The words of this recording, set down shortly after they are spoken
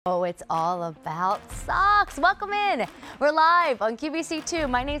Oh, it's all about socks. Welcome in. We're live on QVC2.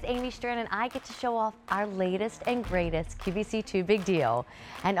 My name's Amy Strand, and I get to show off our latest and greatest QVC2 Big Deal.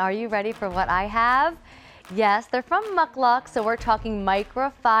 And are you ready for what I have? Yes, they're from MUK LUKS, so we're talking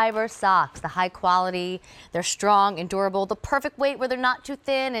microfiber socks. The high quality, they're strong and durable, the perfect weight where they're not too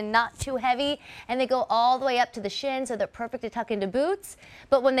thin and not too heavy, and they go all the way up to the shin, so they're perfect to tuck into boots.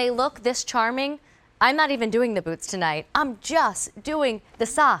 But when they look this charming, I'm not even doing the boots tonight. I'm just doing the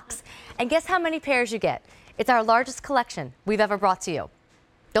socks. And guess how many pairs you get? It's our largest collection we've ever brought to you.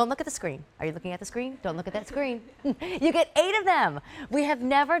 Don't look at the screen. Are you looking at the screen? Don't look at that screen. You get 8 of them. We have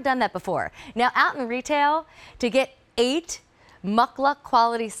never done that before. Now, out in retail, to get 8 MUK LUKS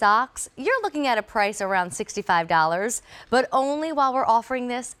quality socks, you're looking at a price around $65, but only while we're offering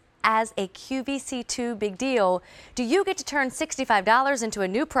this as a QVC2 Big Deal do you get to turn $65 into a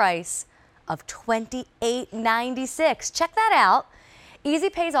new price of $28.96. Check that out. Easy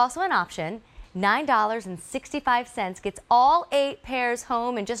Pay is also an option. $9.65 gets all 8 pairs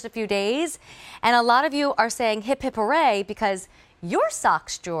home in just a few days. And a lot of you are saying hip hip hooray because your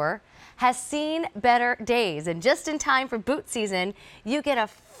socks drawer has seen better days. And just in time for boot season, you get a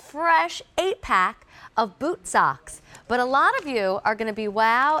fresh 8-pack of boot socks. But a lot of you are going to be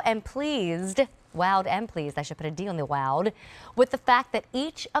wowed and pleased, I should put a D on the wowed, with the fact that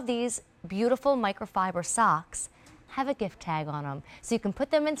each of these beautiful microfiber socks have a gift tag on them. So you can put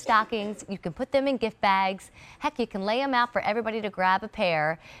them in stockings, you can put them in gift bags. Heck, you can lay them out for everybody to grab a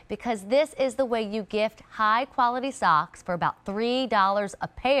pair because this is the way you gift high quality socks for about $3 a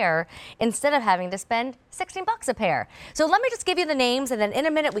pair instead of having to spend 16 bucks a pair. So let me just give you the names and then in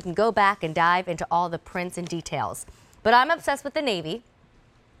a minute we can go back and dive into all the prints and details. But I'm obsessed with the navy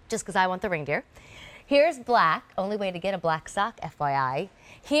just because I want the reindeer. Here's black, only way to get a black sock, FYI.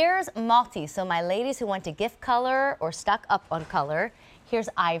 Here's multi, so my ladies who want to gift color or stock up on color. Here's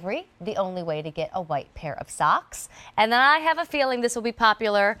ivory, the only way to get a white pair of socks. And then I have a feeling this will be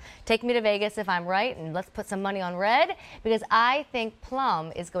popular. Take me to Vegas if I'm right, and let's put some money on red, because I think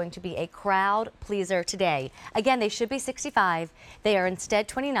plum is going to be a crowd pleaser today. Again, they should be $65. They are instead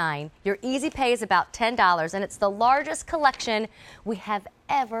 $29. Your easy pay is about $10, and it's the largest collection we have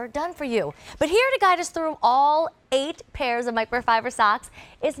ever done for you. But here to guide us through all 8 pairs of microfiber socks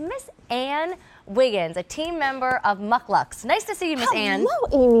is Miss Ann Wiggins, a team member of MUK LUKS. Nice to see you, Miss Ann.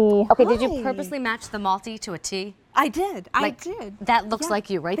 Hello, Amy. Okay, Hi. did you purposely match the multi to a T? I did. I did. That looks like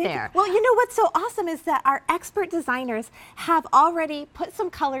you right there. Well, you know what's so awesome is that our expert designers have already put some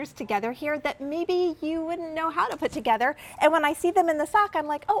colors together here that maybe you wouldn't know how to put together. And when I see them in the sock, I'm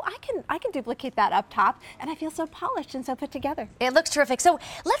like, oh, I can duplicate that up top, and I feel so polished and so put together. It looks terrific. So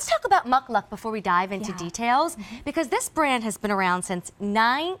let's talk about MUK LUKS before we dive into details, because this brand has been around since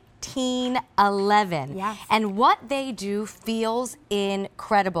 1911. Yes. And what they do feels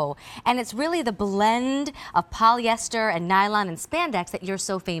incredible. And it's really the blend of polyester and nylon and spandex that you're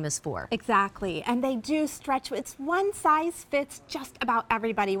so famous for. Exactly. And they do stretch. It's one size fits just about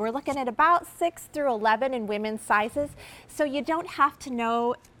everybody. We're looking at about 6 through 11 in women's sizes. So you don't have to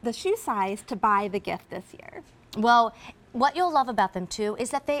know the shoe size to buy the gift this year. Well, what you'll love about them too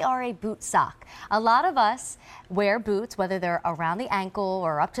is that they are a boot sock. A lot of us wear boots, whether they're around the ankle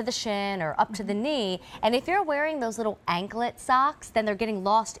or up to the shin or up to the knee. And if you're wearing those little anklet socks, then they're getting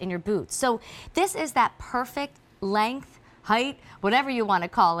lost in your boots. So this is that perfect length, height, whatever you want to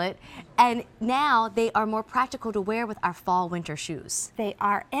call it. And now they are more practical to wear with our fall winter shoes. They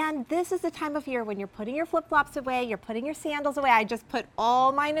are. And this is the time of year when you're putting your flip-flops away, you're putting your sandals away. I just put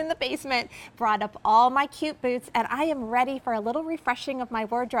all mine in the basement, brought up all my cute boots, and I am ready for a little refreshing of my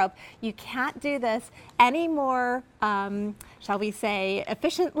wardrobe. You can't do this any more, shall we say,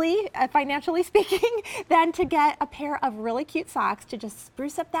 efficiently, financially speaking, than to get a pair of really cute socks to just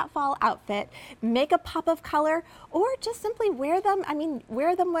spruce up that fall outfit, make a pop of color, or just simply wear them. I mean,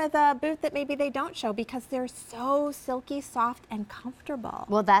 wear them with a boot that maybe they don't show because they're so silky, soft, and comfortable.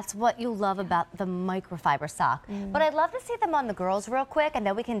 Well, that's what you love about the microfiber sock. But I'd love to see them on the girls real quick, and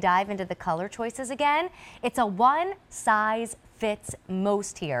then we can dive into the color choices again. It's a one size fits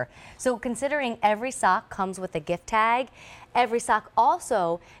most here. So considering every sock comes with a gift tag, every sock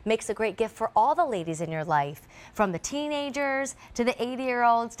also makes a great gift for all the ladies in your life, from the teenagers to the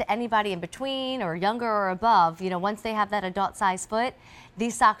 80-year-olds to anybody in between or younger or above. You know, once they have that adult size foot,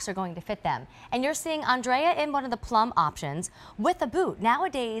 these socks are going to fit them. And you're seeing Andrea in one of the plum options with a boot.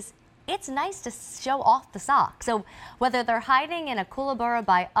 Nowadays, it's nice to show off the sock. So whether they're hiding in a Kookaburra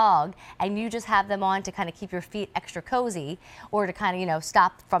by UGG and you just have them on to kind of keep your feet extra cozy, or to kind of, you know,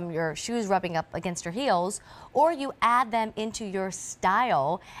 stop from your shoes rubbing up against your heels, or you add them into your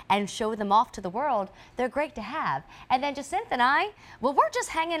style and show them off to the world, they're great to have. And then Jacinth and I, well, we're just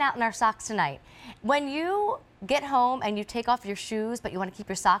hanging out in our socks tonight. When you get home and you take off your shoes, but you want to keep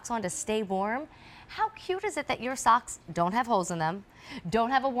your socks on to stay warm, how cute is it that your socks don't have holes in them, don't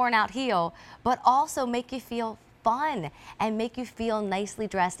have a worn out heel, but also make you feel fun and make you feel nicely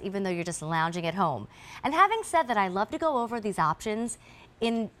dressed even though you're just lounging at home. And having said that, I love to go over these options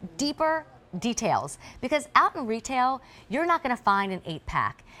in deeper details, because out in retail, you're not going to find an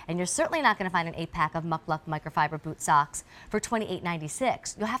 8-pack, and you're certainly not going to find an 8-pack of MUK LUKS microfiber boot socks for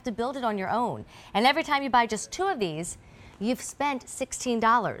 $28.96. You'll have to build it on your own. And every time you buy just 2 of these, you've spent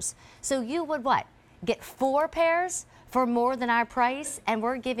 $16. So you would what? Get 4 pairs for more than our price, and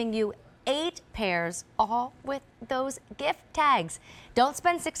we're giving you 8 pairs, all with those gift tags. Don't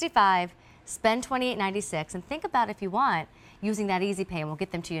spend $65, spend $28.96, and think about if you want using that easy pay, and we'll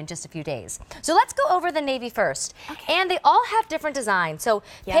get them to you in just a few days. So let's go over the navy first. Okay. And they all have different designs, so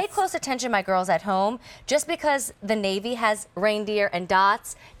pay close attention, my girls at home. Just because the navy has reindeer and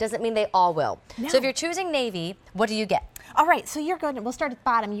dots doesn't mean they all will. No. So if you're choosing navy, what do you get? All right, so we'll start at the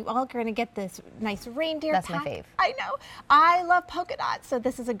bottom. You all are going to get this nice reindeer That's pack. my fave. I know. I love polka dots, so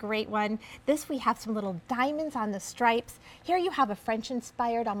this is a great one. This, we have some little diamonds on the stripes. Here you have a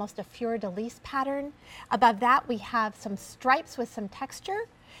French-inspired, almost a fleur-de-lis pattern. Above that, we have some stripes with some texture.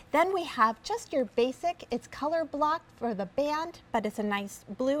 Then we have just your basic, it's color blocked for the band, but it's a nice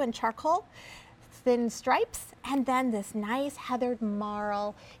blue and charcoal. Thin stripes, and then this nice heathered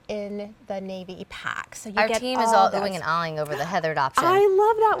marl in the navy pack. So you Our get team is all oohing and ahhing over the heathered option. I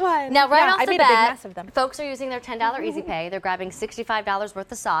love that one. Now, right off I the made bat, a big mess of them. Folks are using their $10 easy pay. They're grabbing $65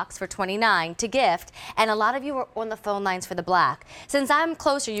 worth of socks for $29 to gift, and a lot of you are on the phone lines for the black. Since I'm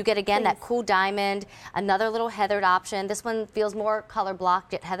closer, you get again that cool diamond, another little heathered option. This one feels more color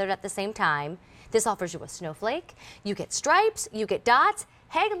blocked yet heathered at the same time. This offers you a snowflake. You get stripes. You get dots.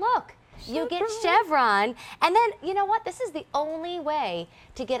 Hey, look. You get chevron, and then, you know what? This is the only way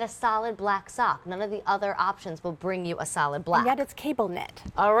to get a solid black sock. None of the other options will bring you a solid black. And yet it's cable knit.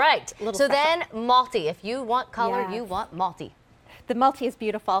 All right. So then, multi. If you want color, Yes. you want multi. The multi is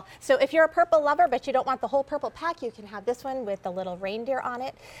beautiful. So if you're a purple lover, but you don't want the whole purple pack, you can have this one with the little reindeer on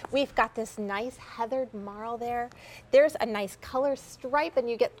it. We've got this nice heathered marl there. There's a nice color stripe, and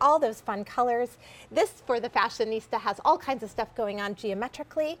you get all those fun colors. This, for the fashionista, has all kinds of stuff going on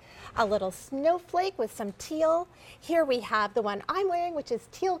geometrically. A little snowflake with some teal. Here we have the one I'm wearing, which is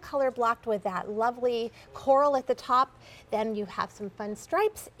teal color blocked with that lovely coral at the top. Then you have some fun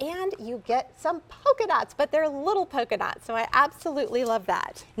stripes, and you get some polka dots, but they're little polka dots, so I absolutely love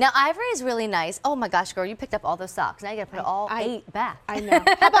that. Now, ivory is really nice. Oh my gosh, girl, you picked up all those socks. Now you gotta put all 8 back. I know.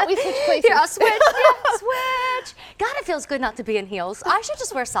 How about we switch places? Here, I'll switch. Yeah, switch. God, it feels good not to be in heels. I should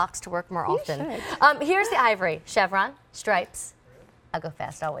just wear socks to work more often. Here's the ivory. Chevron, stripes. I'll go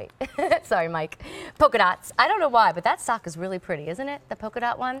fast, I'll wait. Sorry, Mike. Polka dots. I don't know why, but that sock is really pretty, isn't it? The polka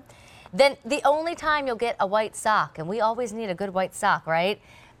dot one. Then the only time you'll get a white sock, and we always need a good white sock, right?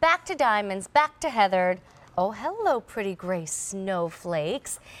 Back to diamonds, back to heathered. Oh, hello, pretty gray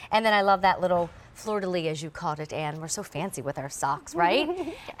snowflakes. And then I love that little fleur-de-lis, as you called it, Anne. We're so fancy with our socks,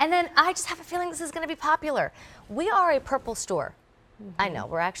 right? And then I just have a feeling this is going to be popular. We are a purple store. I know,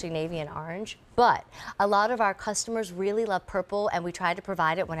 we're actually navy and orange, but a lot of our customers really love purple, and we try to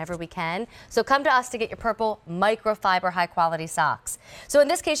provide it whenever we can. So come to us to get your purple microfiber high-quality socks. So in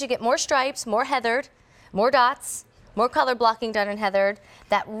this case, you get more stripes, more heathered, more dots, more color blocking done in heathered,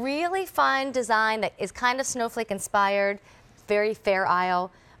 that really fine design that is kind of snowflake inspired, very Fair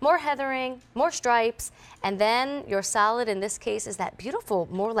Isle, more heathering, more stripes, and then your solid in this case is that beautiful,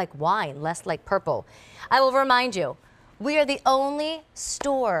 more like wine, less like purple. I will remind you, we are the only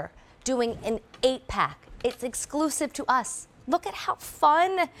store doing an 8-pack. It's exclusive to us. Look at how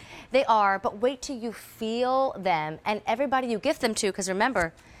fun they are, but wait till you feel them. And everybody you gift them to, because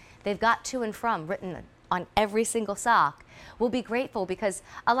remember, they've got to and from written on every single sock, will be grateful, because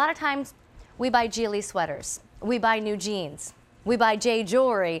a lot of times we buy Geely sweaters, we buy new jeans, we buy J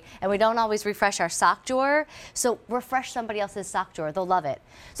jewelry, and we don't always refresh our sock drawer. So refresh somebody else's sock drawer. They'll love it.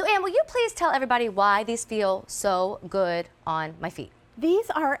 So Anne, will you please tell everybody why these feel so good on my feet? These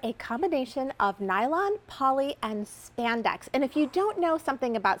are a combination of nylon, poly, and spandex. And if you don't know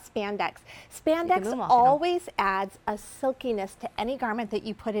something about spandex, spandex always adds a silkiness to any garment that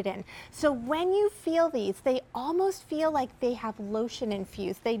you put it in. So when you feel these, they almost feel like they have lotion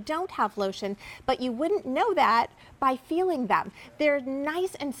infused. They don't have lotion, but you wouldn't know that by feeling them. They're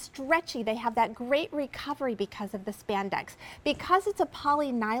nice and stretchy. They have that great recovery because of the spandex. Because it's a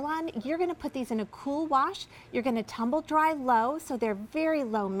poly nylon, you're going to put these in a cool wash. You're going to tumble dry low, so they're very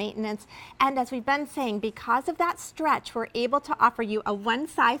low maintenance. And as we've been saying, because of that stretch, we're able to offer you a one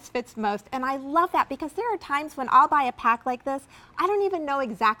size fits most. And I love that because there are times when I'll buy a pack like this, I don't even know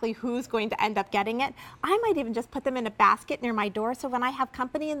exactly who's going to end up getting it. I might even just put them in a basket near my door, so when I have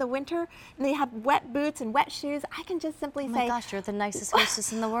company in the winter and they have wet boots and wet shoes, I can just simply say, oh my gosh, you're the nicest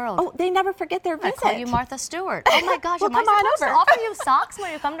hostess in the world. Oh, they never forget their visit. I call you Martha Stewart. Oh my gosh, Well, am I come on supposed to over. offer you socks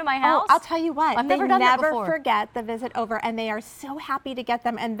when you come to my house? Oh, I'll tell you what, I've they never done that never before. forget the visit over, and they are so happy to get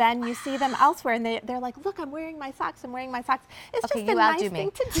them, and then you see them elsewhere, and they're like, look, I'm wearing my socks, I'm wearing my socks. It's Okay, just a you nice outdo thing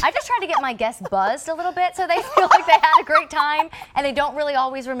me. to do. I just try to get my guests buzzed a little bit so they feel like they had a great time and they don't really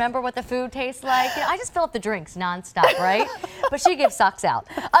always remember what the food tastes like. You know, I just fill up the drinks nonstop, right? But she gives socks out.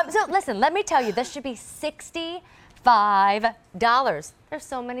 So listen, let me tell you, this should be $65. There's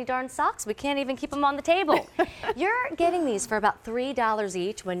so many darn socks, we can't even keep them on the table. You're getting these for about $3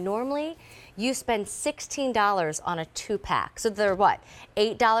 each when normally you spend $16 on a 2-pack. So they're what,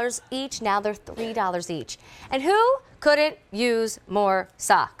 $8 each? Now they're $3 each. And who couldn't use more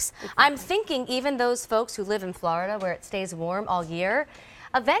socks? I'm thinking even those folks who live in Florida where it stays warm all year,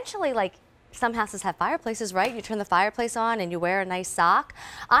 eventually, like, some houses have fireplaces, right? You turn the fireplace on and you wear a nice sock.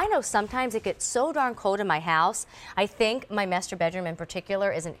 I know sometimes it gets so darn cold in my house. I think my master bedroom in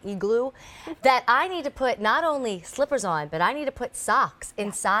particular is an igloo that I need to put not only slippers on, but I need to put socks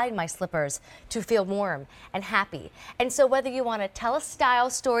inside my slippers to feel warm and happy. And so whether you want to tell a style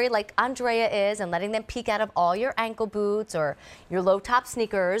story like Andrea is and letting them peek out of all your ankle boots or your low top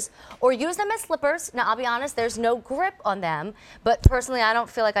sneakers, or use them as slippers. Now, I'll be honest, there's no grip on them, but personally, I don't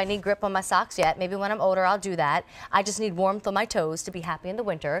feel like I need grip on my socks yet. Maybe when I'm older, I'll do that. I just need warmth on my toes to be happy in the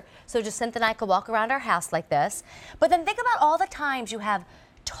winter. So Jacinta and I could walk around our house like this. But then think about all the times you have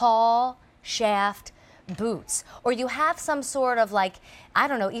tall shaft boots, or you have some sort of, like, I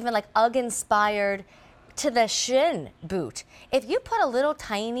don't know, even like UGG inspired to the shin boot. If you put a little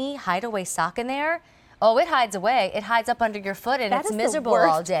tiny hideaway sock in there, oh, it hides away. It hides up under your foot and it's miserable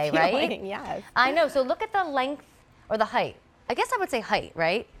all day, right? Yes. I know. So look at the length or the height. I guess I would say height,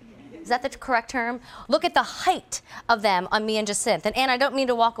 right? Is that the correct term? Look at the height of them on me and Jacinth. And Ann, I don't mean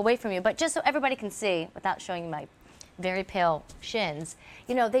to walk away from you, but just so everybody can see without showing you my very pale shins,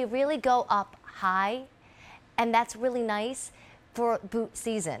 you know, they really go up high, and that's really nice for boot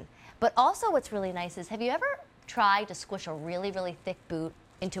season. But also what's really nice is, have you ever tried to squish a really, really thick boot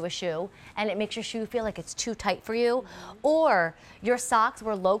into a shoe and it makes your shoe feel like it's too tight for you? Or your socks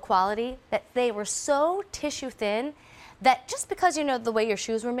were low quality, that they were so tissue thin that just because you know the way your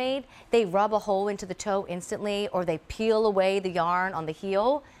shoes were made, they rub a hole into the toe instantly, or they peel away the yarn on the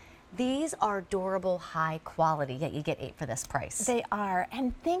heel. These are durable, high quality, yet you get 8 for this price. They are.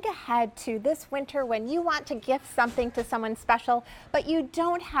 And think ahead to this winter when you want to gift something to someone special, but you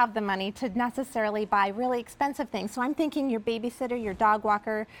don't have the money to necessarily buy really expensive things. So I'm thinking your babysitter, your dog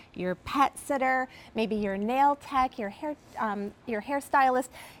walker, your pet sitter, maybe your nail tech, your hairstylist,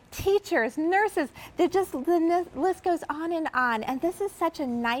 teachers, nurses, the list goes on. And this is such a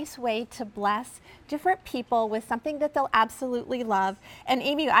nice way to bless different people with something that they'll absolutely love. And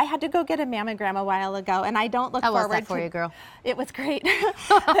Amy, I had to go get a mammogram a while ago, and I don't look forward to. How was that for you, girl? It was great.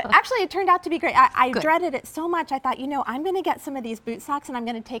 Actually, it turned out to be great. I dreaded it so much. I thought, you know, I'm going to get some of these boot socks and I'm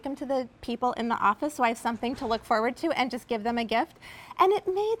going to take them to the people in the office so I have something to look forward to and just give them a gift. And it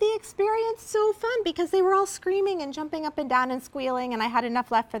made the experience so fun because they were all screaming and jumping up and down and squealing, and I had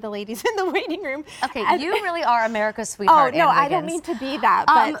enough left for the ladies in the waiting room. Okay, you really are America's sweetheart. Oh, no, Ann I don't Wiggins. mean to be that.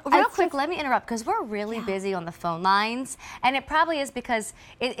 But real quick, let me interrupt because we're really busy on the phone lines, and it probably is because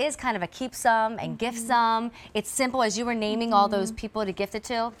it is kind of a keep some and gift some. It's simple, as you were naming all those people to gift it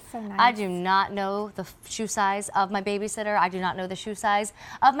to. So nice. I do not know the shoe size of my babysitter. I do not know the shoe size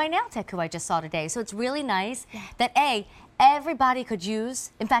of my nail tech who I just saw today. So it's really nice that everybody could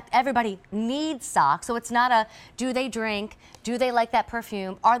use, in fact, everybody needs socks. So it's not a, do they drink? Do they like that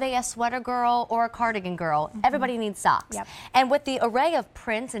perfume? Are they a sweater girl or a cardigan girl? Everybody needs socks. Yep. And with the array of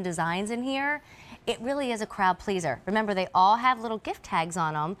prints and designs in here, it really is a crowd pleaser. Remember, they all have little gift tags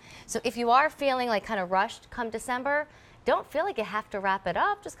on them. So if you are feeling like kind of rushed come December, don't feel like you have to wrap it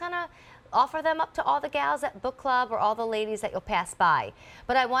up. Just kind of offer them up to all the gals at book club or all the ladies that you'll pass by.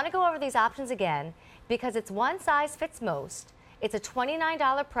 But I want to go over these options again because it's one size fits most. It's a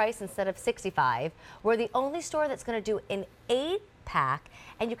 $29 price instead of $65. We're the only store that's going to do an pack,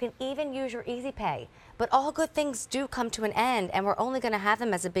 and you can even use your Easy Pay. But all good things do come to an end, and we're only going to have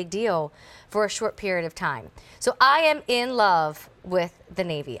them as a big deal for a short period of time. So I am in love with the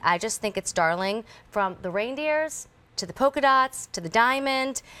navy. I just think it's darling, from the reindeers to the polka dots, to the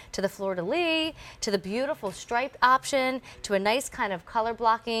diamond, to the fleur-de-lis, to the beautiful striped option, to a nice kind of color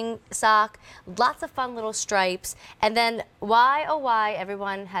blocking sock, lots of fun little stripes. And then why, oh why,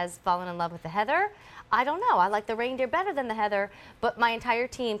 everyone has fallen in love with the heather. I don't know. I like the reindeer better than the heather, but my entire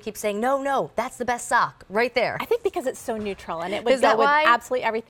team keeps saying, no, no, that's the best sock right there. I think because it's so neutral and it would Is that go with why? absolutely everything.